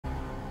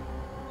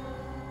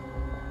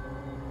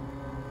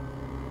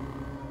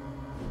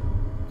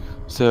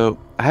So,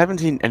 I haven't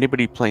seen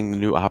anybody playing the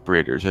new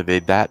operators. Are they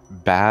that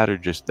bad or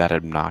just that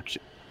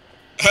obnoxious?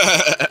 They're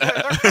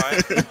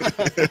fine.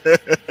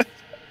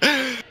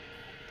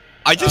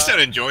 I just don't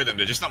enjoy them.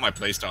 They're just not my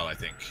playstyle, I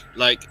think.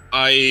 Like,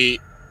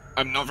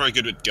 I'm not very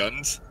good with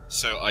guns,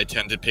 so I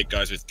tend to pick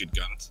guys with good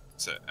guns.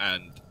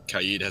 And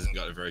Kaid hasn't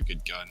got a very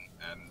good gun,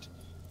 and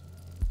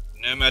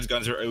Nomad's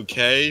guns are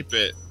okay,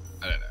 but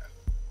I don't know.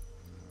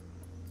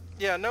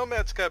 Yeah,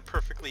 Nomad's got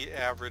perfectly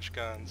average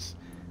guns.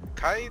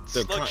 Kaid's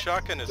slug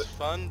shotgun is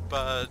fun,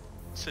 but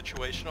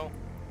situational.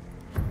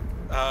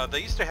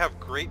 They used to have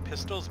great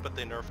pistols, but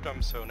they nerfed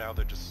them, so now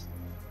they're just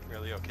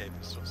really okay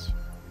pistols.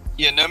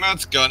 Yeah,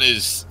 Nomad's gun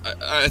is...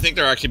 I think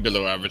they're actually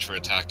below average for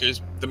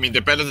attackers. I mean,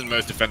 they're better than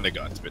most defender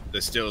guns, but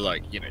they're still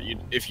like, you know,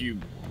 if you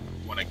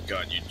want a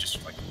gun, you'd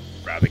just like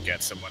rather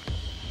get someone.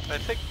 I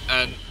think...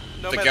 And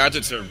the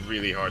gadgets are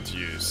really hard to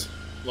use.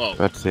 Well...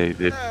 Let's say,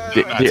 the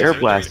air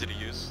blast...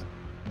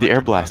 The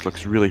air blast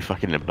looks really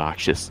fucking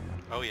obnoxious.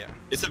 Oh yeah.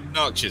 It's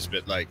obnoxious,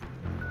 but like...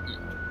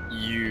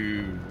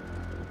 I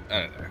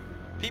don't know.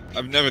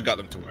 I've never got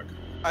them to work.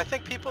 I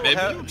think people know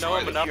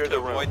them enough to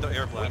avoid the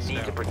air blast We need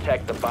now. to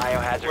protect the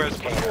biohazard Whereas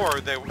container.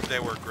 before, they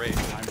were great.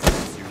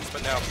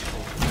 But now people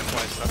get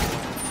wised up.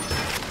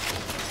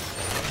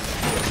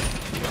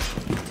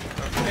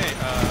 Okay,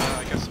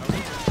 I guess so.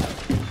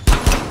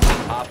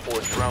 Op 4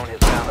 drone has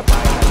found the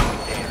biohazard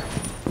container.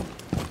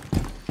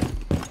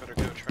 Better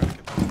go try to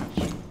get that hatch.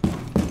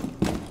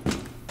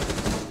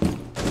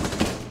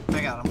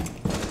 I got him.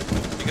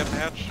 You got the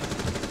hatch?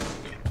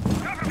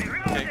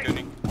 Okay,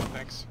 Goonie.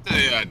 Thanks.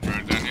 Yeah,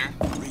 drone down here.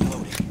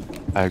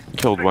 I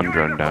killed one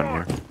drone down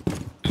here.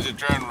 There's a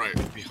drone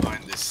right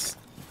behind this.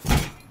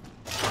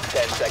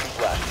 10 seconds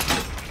left.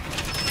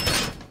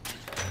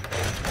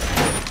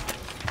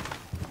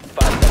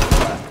 5 seconds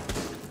left.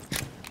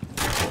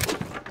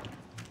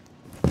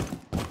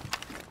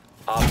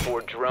 Op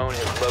 4 drone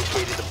has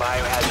located the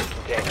biohazard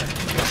container.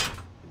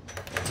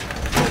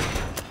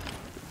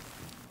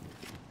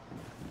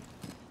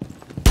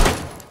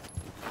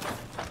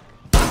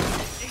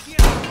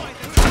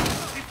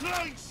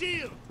 Deploying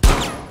shield.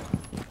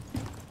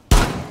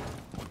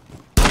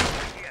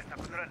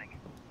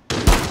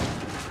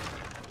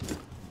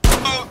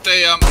 Oh,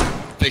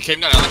 they came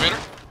down elevator.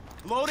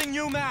 Loading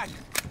new mag.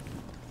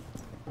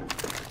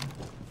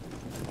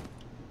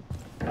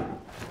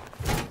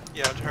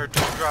 Yeah, it's hard to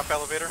drop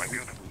elevator.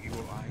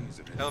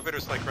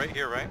 Elevator's like right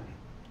here, right?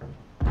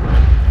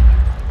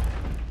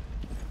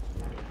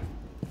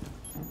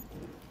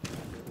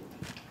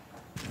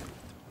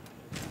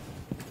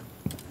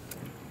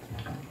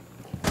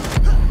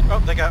 Oh,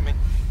 they got me.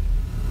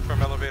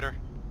 From elevator.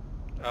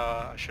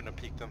 I shouldn't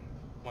have peeked them.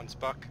 One's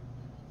Buck.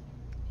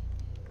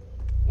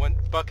 One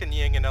Buck and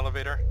Ying in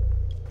elevator.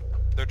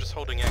 They're just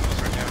holding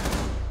angles right now.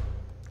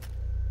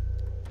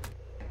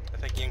 I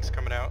think Ying's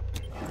coming out.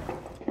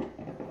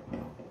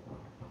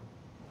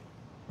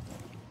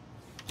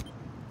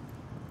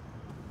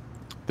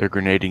 They're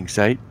grenading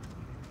site.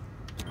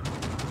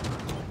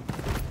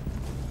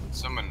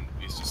 Someone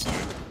needs to say.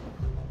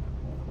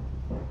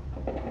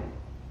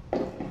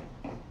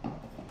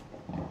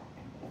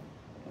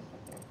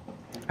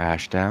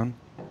 Ash down.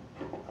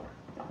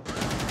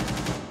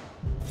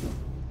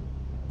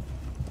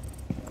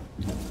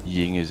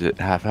 Ying is at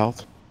half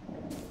health.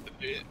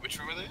 Which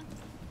room are they in?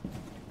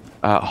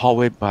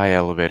 Hallway by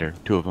elevator.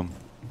 Two of them.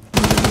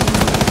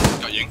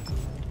 Got Ying.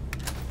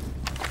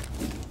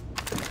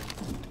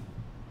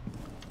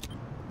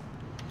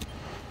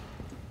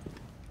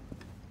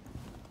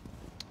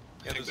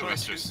 Yeah,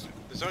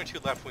 there's only two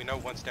left. We know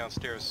one's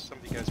downstairs. Some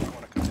of you guys might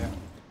want to come down.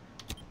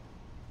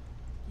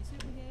 기술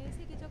분야의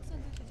세계적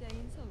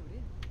선두주자인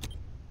서울은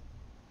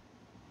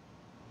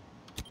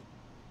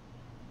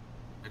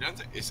I don't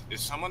think is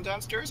someone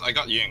downstairs? I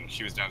got Ying.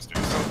 She was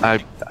downstairs.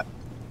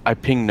 I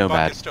pinged Nomad.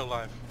 Buck is still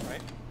alive,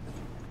 right?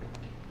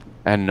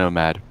 And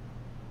Nomad.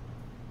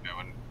 No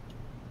one.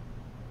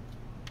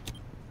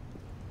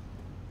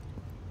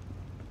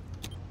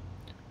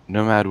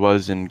 Nomad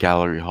was in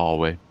gallery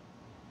hallway.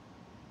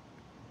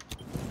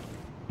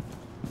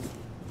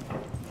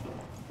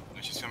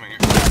 No, she's coming here.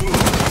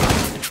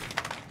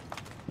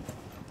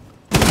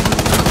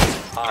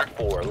 Op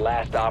 4,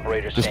 last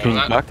operator Just standing.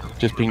 ping Buck.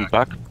 Just ping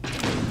Buck.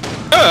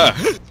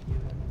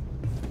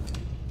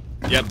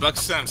 Yeah,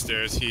 Buck's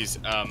downstairs. He's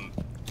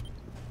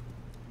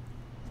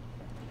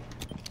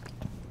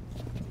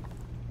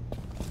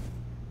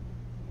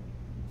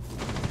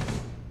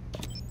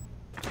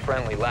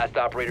Friendly, last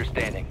operator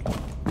standing.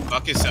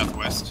 Buck is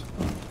southwest.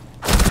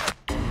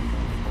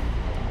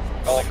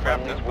 All crap,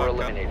 friendlies that were Buck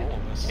got eliminated. all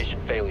of us.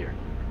 Mission failure.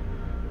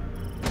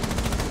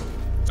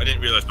 I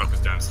didn't realize Buck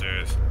was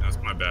downstairs. That was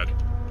my bad.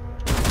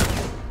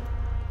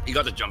 He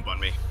got the jump on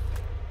me.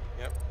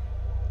 Yep.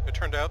 It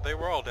turned out they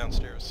were all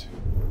downstairs.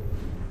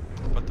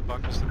 But the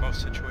Buck was the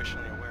most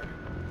situationally aware.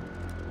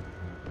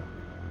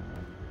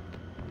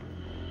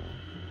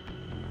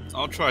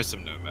 I'll try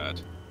some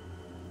Nomad.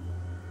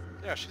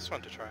 Yeah, she's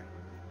fun to try.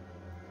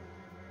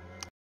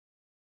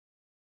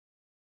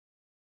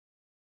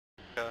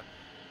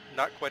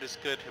 Not quite as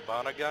good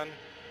Hibana gun,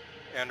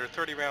 And her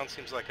 30 round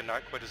seems like a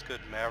not quite as good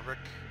Maverick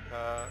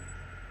AR,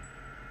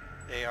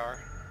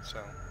 so...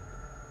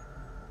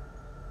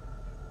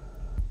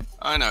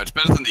 I know, it's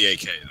better than the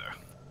AK though.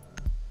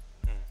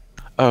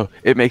 Oh,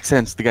 it makes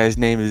sense. The guy's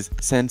name is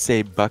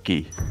Sensei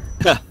Bucky.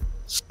 Well,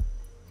 it's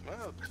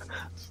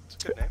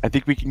a good name. I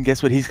think we can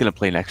guess what he's gonna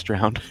play next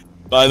round.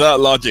 By that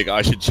logic,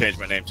 I should change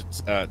my name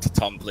to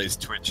Tom Plays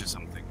Twitch or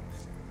something.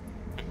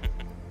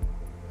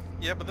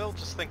 Yeah, but they'll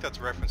just think that's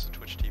a reference to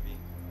Twitch TV.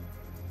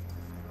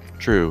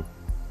 True.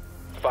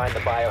 Find the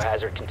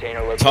biohazard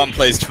container location. Tom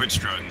Plays Twitch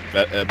Drone.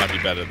 Might be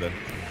better then.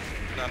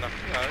 Not enough,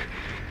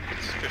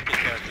 it's 15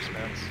 characters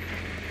max.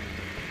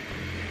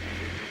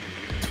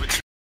 Twitch.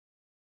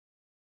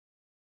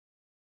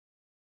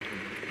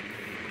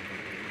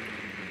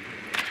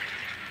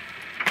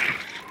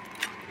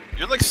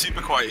 You're like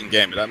super quiet in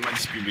game, but that might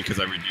just be because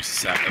I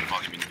reduced the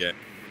volume in game.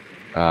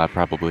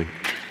 Probably.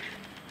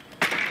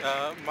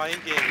 My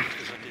in-game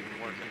isn't even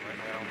working right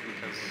now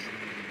because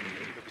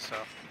of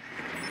Ubisoft.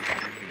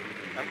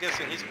 I'm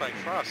guessing he's playing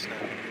Frost now.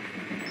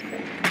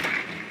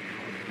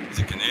 He's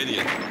a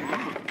Canadian.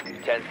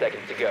 10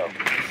 seconds to go.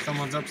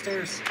 Someone's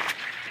upstairs.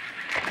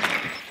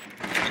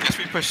 I guess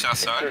we pushed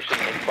outside. Insertion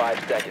in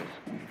 5 seconds.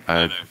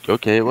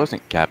 Okay, it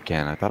wasn't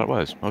Capcan. I thought it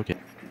was. Okay.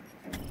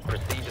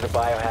 Proceed to the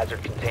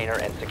biohazard container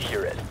and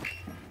secure it.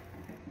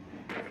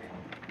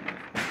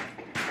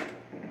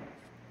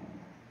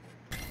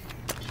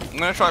 I'm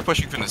gonna try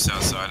pushing from the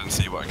south side and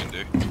see what I can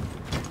do.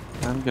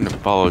 I'm gonna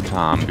follow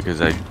Tom because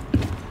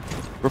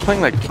we're playing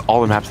like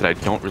all the maps that I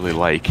don't really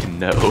like.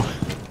 No.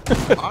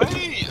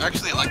 I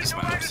actually like this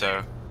map,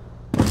 so...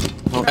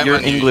 Well, I'm you're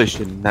unusual. English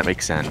and that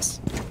makes sense.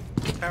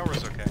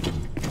 Power's okay.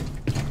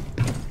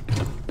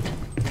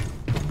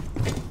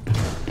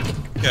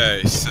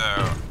 Okay, so...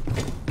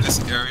 This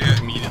area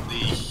immediately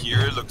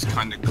here looks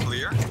kind of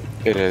clear.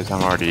 It is.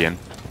 I'm already in.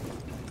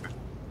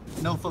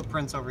 No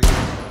footprints over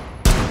here.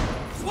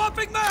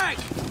 Swapping mag!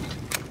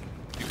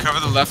 You cover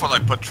the left while I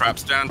put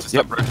traps down to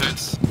stop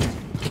rotates.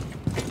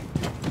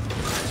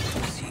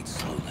 Proceed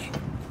slowly.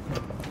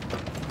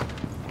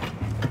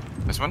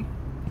 This one?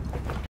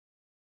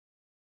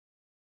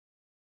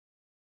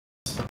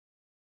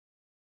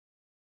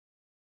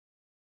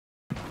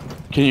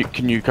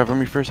 Can you cover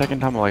me for a second,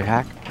 Tom, while I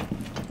hack?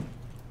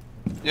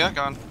 Yeah,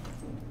 gone.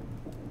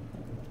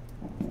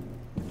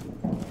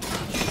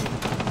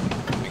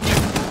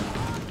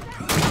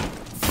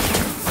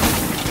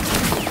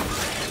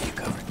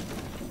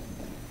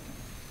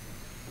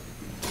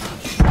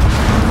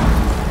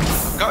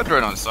 I've got a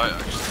drone on site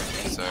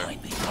actually, so...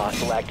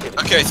 Hostile activity.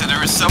 Okay, so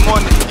there is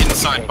someone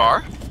inside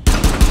bar.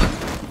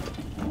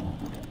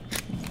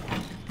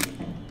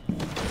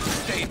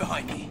 Stay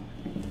behind me.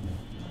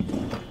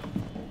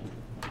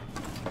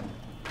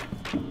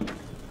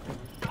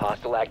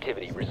 Hostile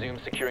activity. Resume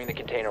securing the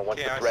container once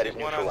Okay, the I threat see is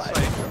one on neutralized.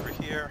 site over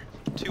here.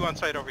 2 on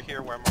site over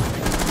here where I'm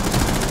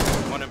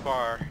marking. 1 in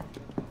bar.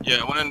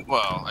 Yeah, one in...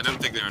 Well, I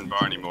don't think they're in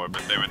bar anymore,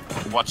 but they were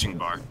watching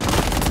bar.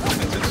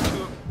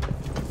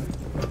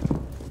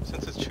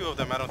 Since it's two of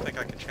them, I don't think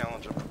I can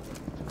challenge them.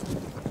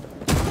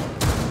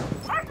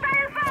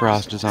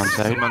 Frost is on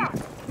site.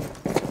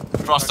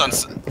 Frost on...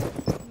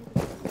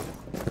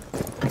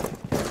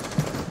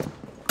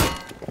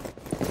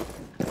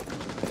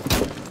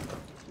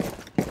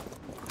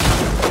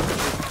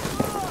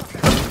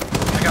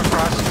 I got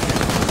Frost.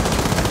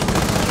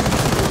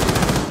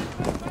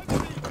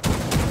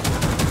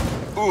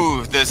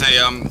 Ooh, there's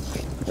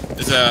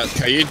a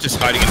Kaid just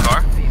hiding in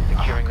bar.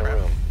 Securing the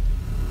room.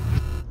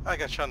 I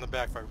got shot in the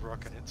back by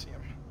Rook, I didn't see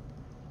him.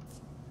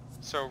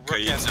 So Rook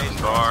Okay, and it's in Mace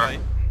are bar. on site.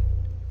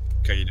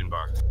 Kaid in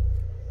bar.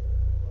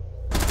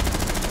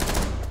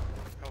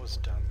 I was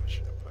dumb, I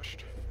should have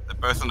pushed. They're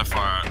both on the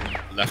far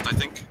left, I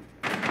think.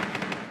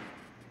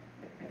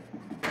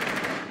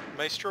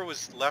 Maestro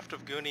is left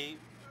of Goonie,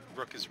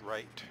 Rook is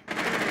right.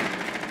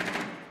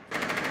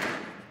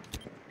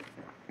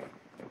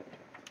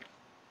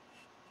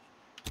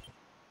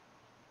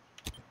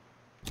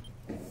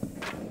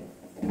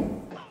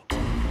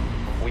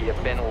 We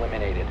have been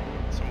eliminated.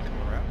 Someone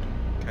come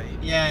around.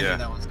 Kaid. Yeah, I Yeah. knew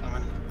that was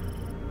coming.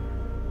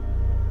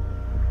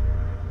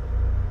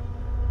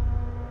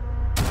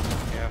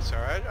 Yeah,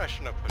 sorry, I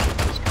shouldn't have pushed it.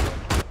 Just go.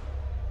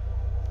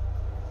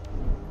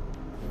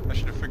 I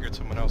should have figured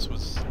someone else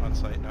was on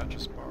site, not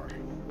just bar.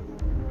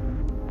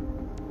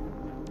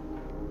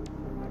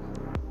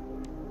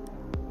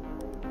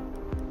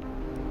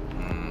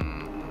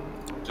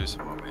 Do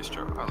some more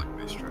Maestro. I like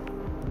Maestro.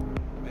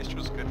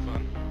 Maestro's good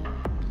fun.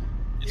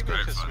 It's Even great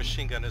if his fun.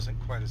 machine gun isn't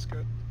quite as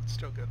good, it's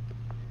still good.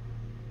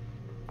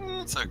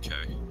 It's okay.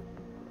 I mean,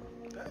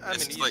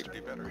 It's it used like- to be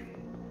better.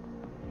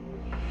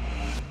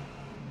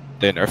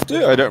 They nerfed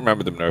it? I don't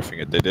remember them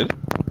nerfing it. They did?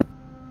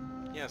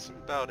 Yeah,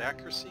 something about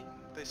accuracy,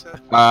 they said.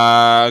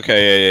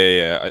 Okay,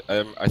 yeah.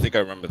 I think I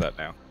remember that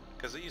now.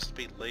 Because it used to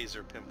be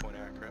laser pinpoint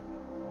accurate.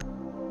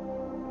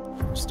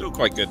 Still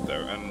quite good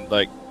though, and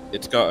like,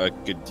 it's got a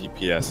good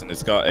DPS and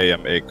it's got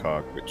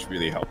ACOG, which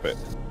really help it.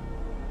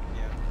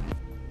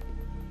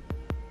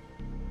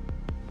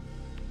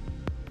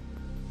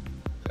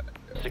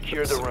 Yeah.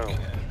 Secure the room.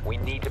 We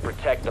need to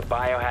protect the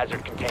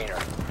biohazard container.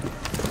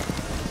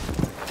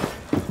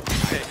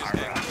 Okay, just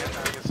gang. Yeah,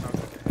 I guess I'll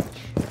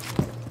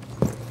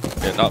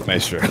go. Yeah, not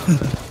Maestro.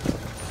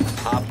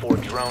 Op 4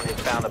 drone has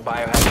found the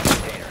biohazard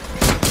container.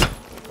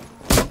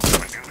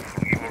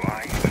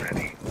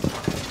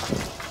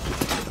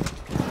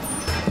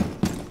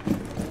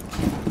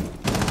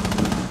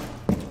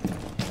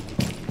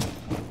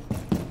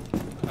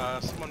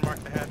 Someone mark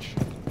the hatch.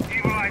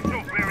 Evil eye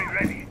so very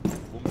ready.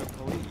 뭔가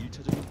파워의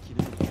 1차적인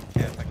기능은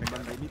Yeah, I think I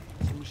got 전망대 it. 및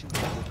통신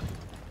net워크.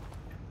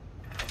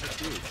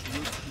 학교의 주요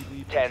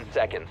TV 10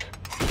 seconds.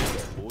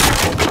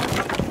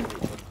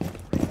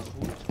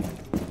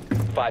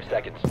 5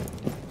 seconds.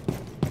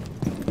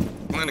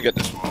 I'm gonna get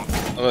this wall.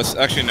 Unless,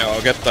 actually no,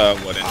 I'll get the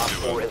wood Op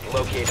 4 into has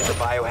located the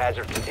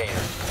biohazard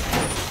container.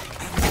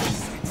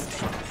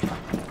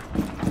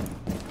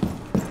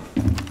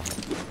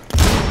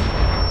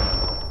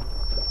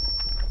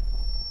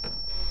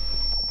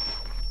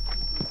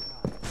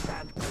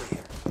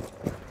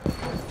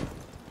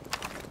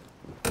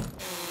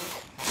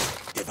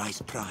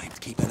 Device primed.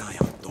 Keep an eye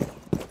on door.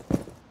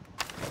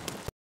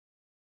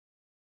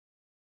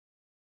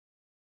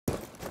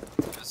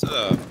 There's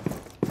a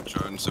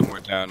drone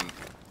somewhere down.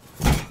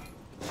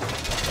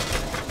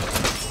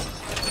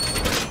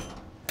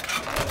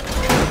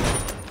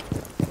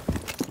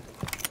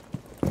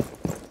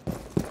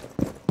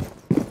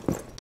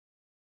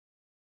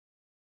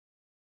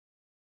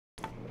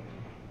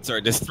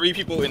 Sorry, there's 3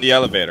 people in the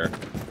elevator.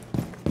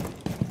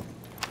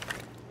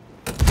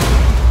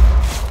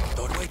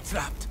 Doorway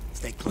trapped.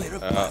 Stay clear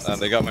of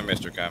And they got my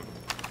Mr. Cam.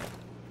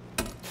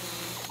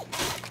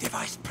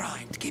 Device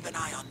primed. Keep an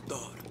eye on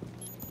door.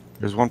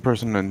 There's one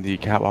person in the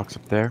catwalks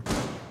up there.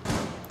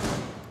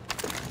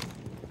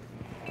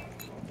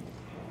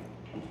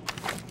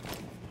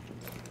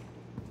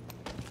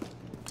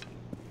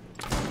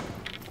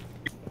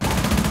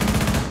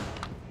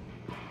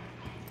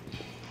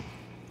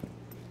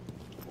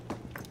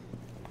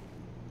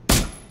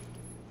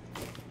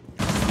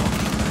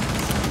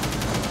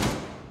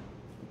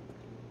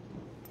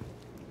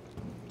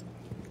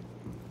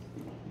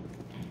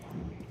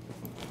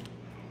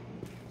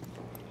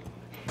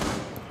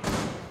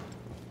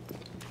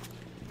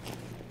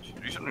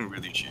 Should do something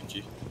really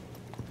cheeky.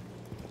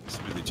 It's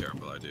a really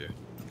terrible idea.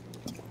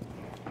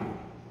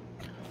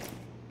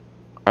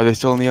 Are they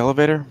still in the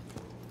elevator?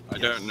 I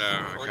don't know.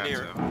 I Or can't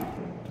near it. tell.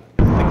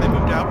 I think they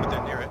moved out, but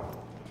they're near it.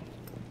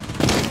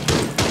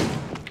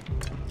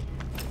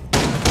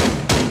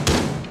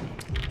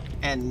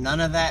 And none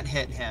of that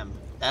hit him.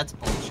 That's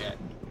bullshit.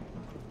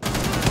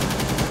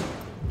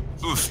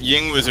 Oof,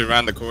 Ying was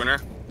around the corner.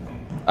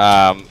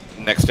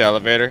 Next to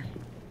elevator.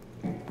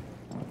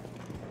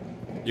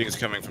 Ying's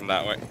coming from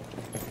that way.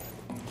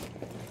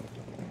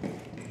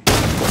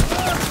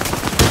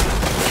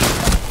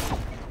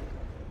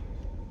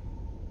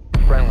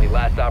 Friendly,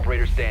 last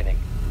operator standing.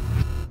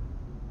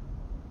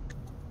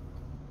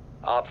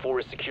 Op 4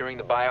 is securing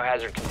the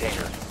biohazard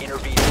container.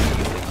 Intervene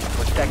immediately.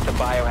 Protect the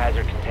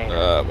biohazard container.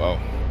 Well,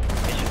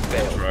 Mission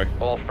failed. right.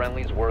 All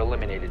friendlies were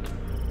eliminated.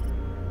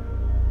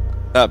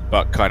 that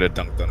buck kind of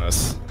dunked on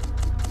us.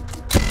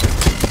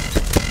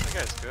 That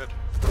guy's good.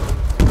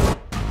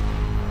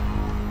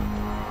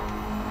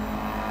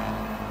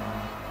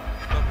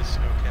 Love the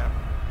snow cap.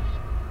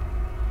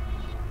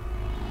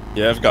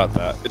 Yeah, I've got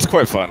that. It's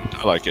quite fun.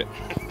 I like it.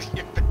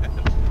 You bet.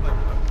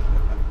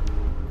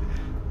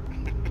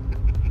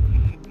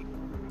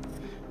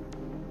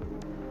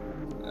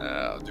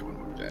 I'll do one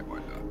more game, why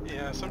not?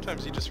 Yeah,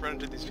 sometimes you just run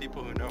into these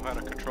people who know how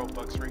to control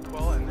Buck's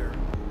recoil, and they're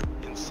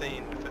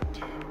insane with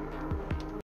it.